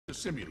the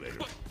simulator.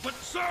 But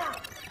sir! Night,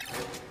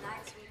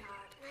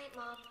 sweetheart. Night,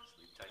 Mom.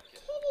 Sleep tight,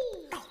 kid.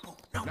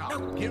 No. Now,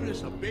 give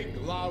us a big,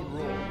 loud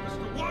roar.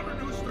 Mr.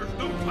 Waternoose, there's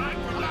no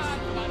time for Come this. on,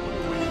 what are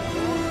you waiting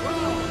for?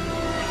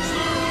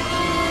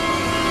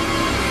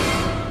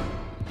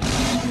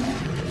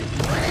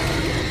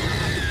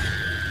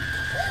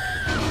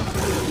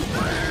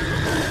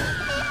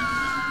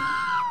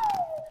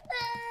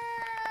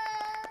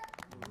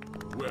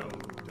 Roar. Well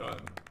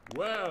done.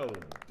 Well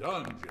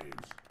done, James.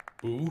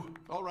 Boo?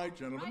 All right,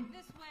 gentlemen. Right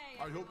this way,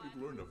 I hope everyone.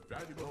 you've learned a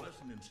valuable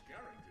lesson in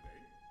scaring today.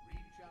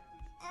 Read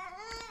chapters.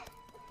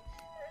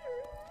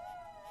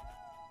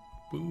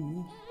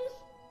 Boo?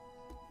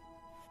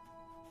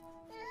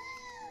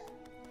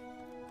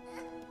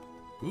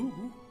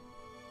 Boo?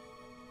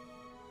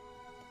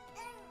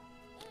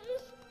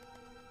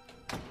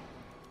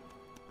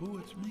 Boo,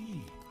 it's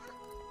me.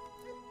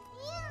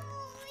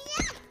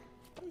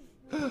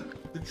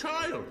 The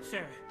child!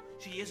 Sir,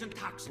 she isn't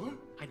toxic. What?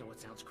 I know it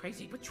sounds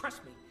crazy, but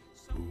trust me.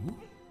 Boo?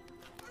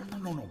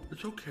 No.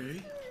 It's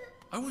okay.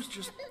 I was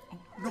just... Oh,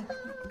 no.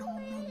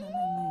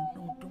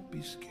 Don't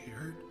be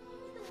scared.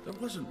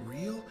 That wasn't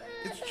real.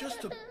 It's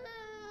just a...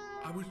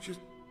 I was just...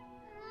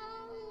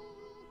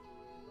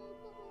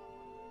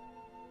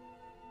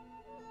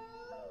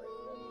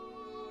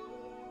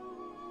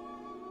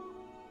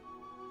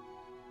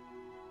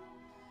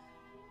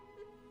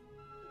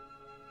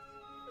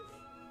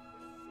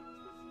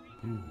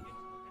 Boo. And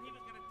he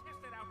was gonna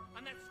test it out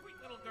on that sweet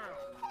little girl.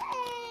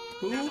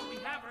 Boo? Now that we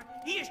have her,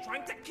 he is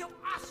trying to kill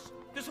us.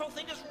 This whole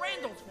thing is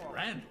Randall's fault.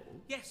 Randall?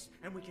 Yes,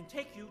 and we can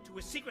take you to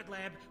a secret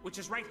lab, which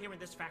is right here in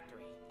this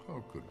factory.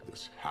 How could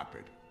this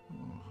happen?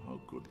 Oh, how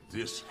could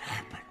this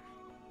happen?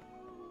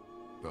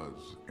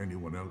 Does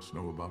anyone else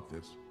know about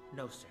this?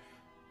 No, sir.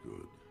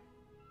 Good.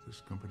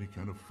 This company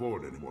can't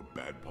afford any more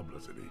bad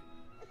publicity.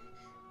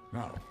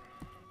 Now,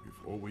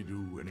 before we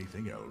do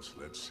anything else,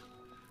 let's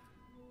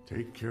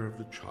take care of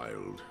the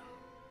child.